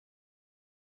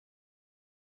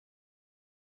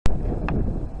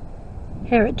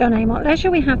Here at John Amott Leisure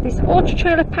we have this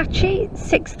Auto-Trail Apache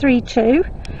 632.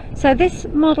 So this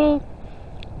model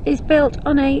is built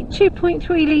on a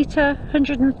 2.3 litre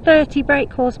 130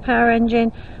 brake horsepower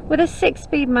engine with a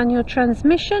 6-speed manual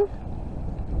transmission,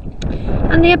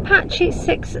 and the Apache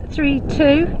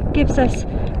 632 gives us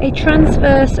a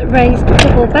transverse raised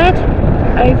double bed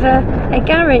over a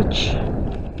garage.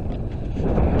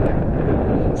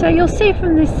 So you'll see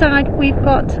from this side we've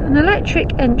got an electric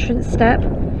entrance step,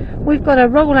 we've got a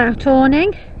roll-out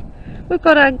awning, we've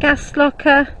got our gas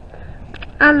locker,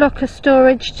 our locker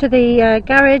storage to the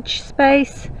garage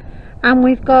space, and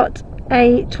we've got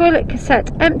a toilet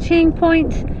cassette emptying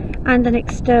point and an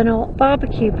external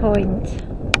barbecue point.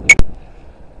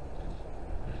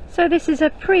 So this is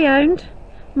a pre-owned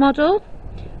model,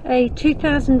 a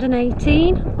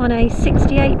 2018 on a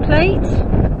 68 plate.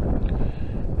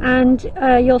 And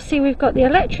you'll see we've got the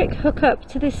electric hookup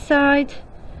to this side,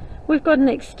 we've got an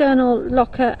external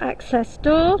locker access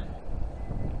door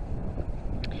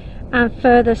and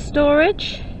further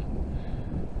storage,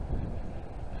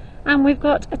 and we've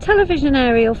got a television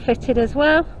aerial fitted as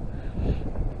well,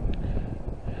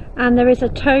 and there is a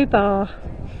tow bar.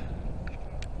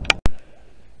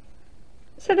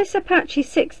 So this Apache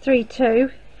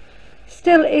 632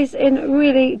 still is in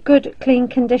really good clean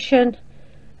condition.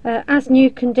 As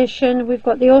new condition. We've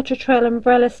got the Auto-Trail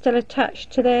umbrella still attached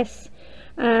to this.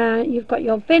 You've got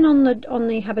your bin on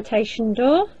the habitation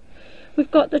door.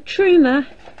 We've got the Truma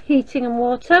heating and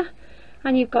water,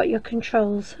 and you've got your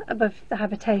controls above the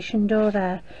habitation door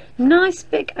there. Nice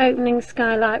big opening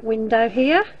skylight window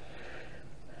here.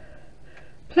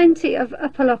 Plenty of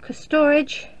upper locker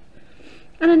storage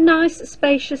and a nice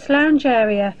spacious lounge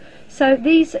area. So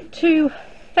these two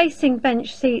facing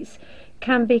bench seats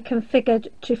can be configured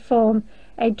to form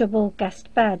a double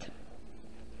guest bed.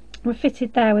 We're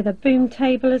fitted there with a boom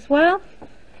table as well,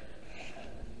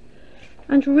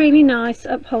 and really nice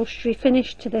upholstery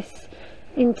finish to this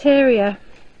interior.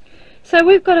 So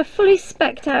we've got a fully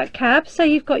spec'd out cab, so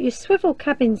you've got your swivel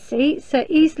cabin seat, so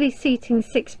easily seating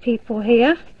 6 people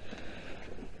here,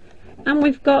 and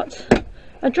we've got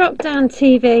a drop down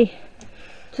TV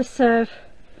to serve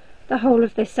the whole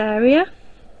of this area.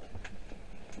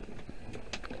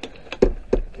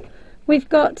 We've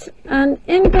got an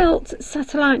inbuilt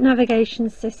satellite navigation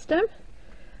system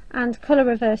and colour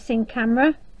reversing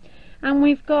camera, and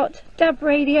we've got DAB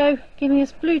radio giving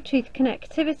us Bluetooth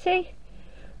connectivity.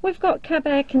 We've got cab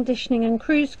air conditioning and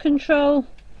cruise control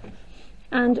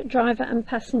and driver and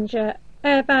passenger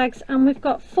airbags, and we've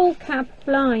got full cab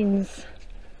blinds.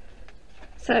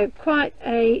 So quite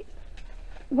a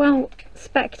well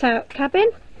spec'd out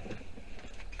cabin.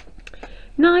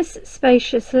 Nice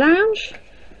spacious lounge,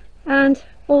 and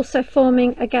also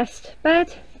forming a guest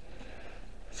bed.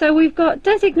 So we've got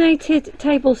designated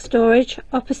table storage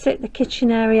opposite the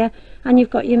kitchen area, and you've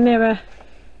got your mirror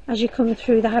as you come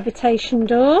through the habitation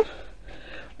door.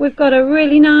 We've got a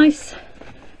really nice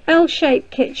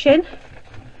L-shaped kitchen,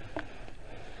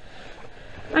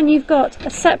 and you've got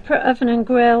a separate oven and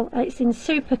grill. It's in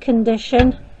super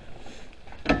condition.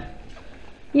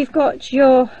 You've got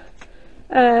your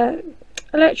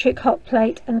electric hot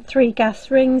plate and 3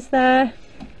 gas rings there.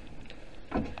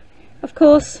 Of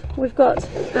course we've got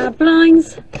our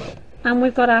blinds, and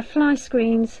we've got our fly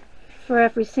screens for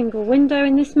every single window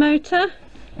in this motor.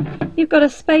 You've got a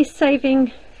space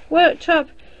saving worktop,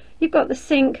 you've got the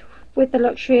sink with the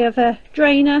luxury of a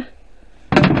drainer.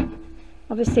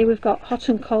 Obviously we've got hot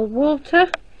and cold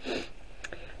water.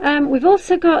 We've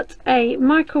also got a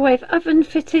microwave oven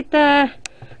fitted there,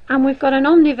 and we've got an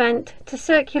omnivent to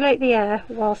circulate the air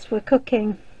whilst we're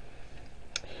cooking.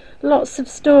 Lots of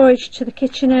storage to the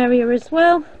kitchen area as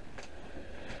well,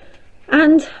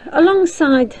 and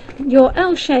alongside your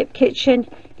L-shaped kitchen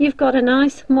you've got a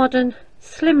nice modern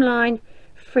slimline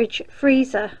fridge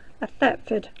freezer, a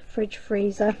Thetford fridge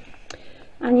freezer,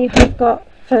 and you have got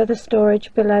further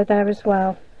storage below there as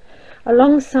well.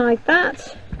 Alongside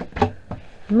that,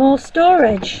 more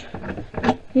storage.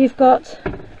 You've got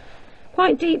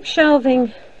quite deep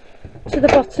shelving to the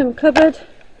bottom cupboard,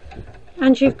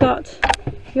 and you've got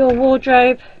your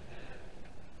wardrobe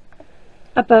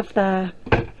above there.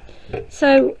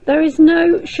 So there is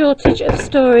no shortage of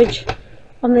storage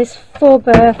on this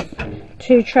 4-berth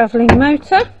 2 travelling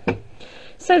motor.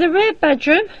 So the rear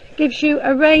bedroom gives you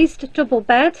a raised double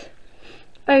bed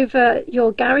over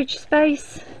your garage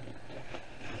space,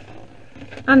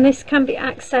 and this can be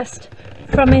accessed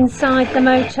from inside the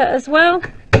motor as well.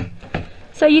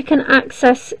 So you can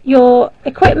access your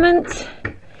equipment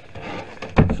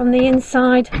from the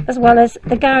inside, as well as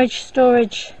the garage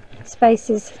storage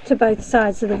spaces to both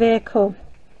sides of the vehicle.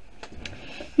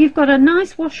 You've got a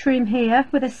nice washroom here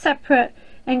with a separate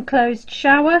enclosed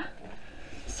shower,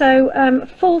 so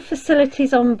full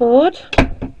facilities on board.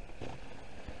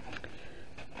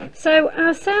 So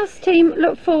our sales team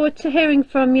look forward to hearing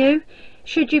from you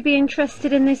should you be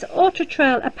interested in this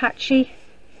Auto-Trail Apache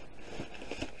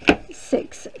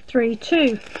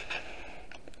 632.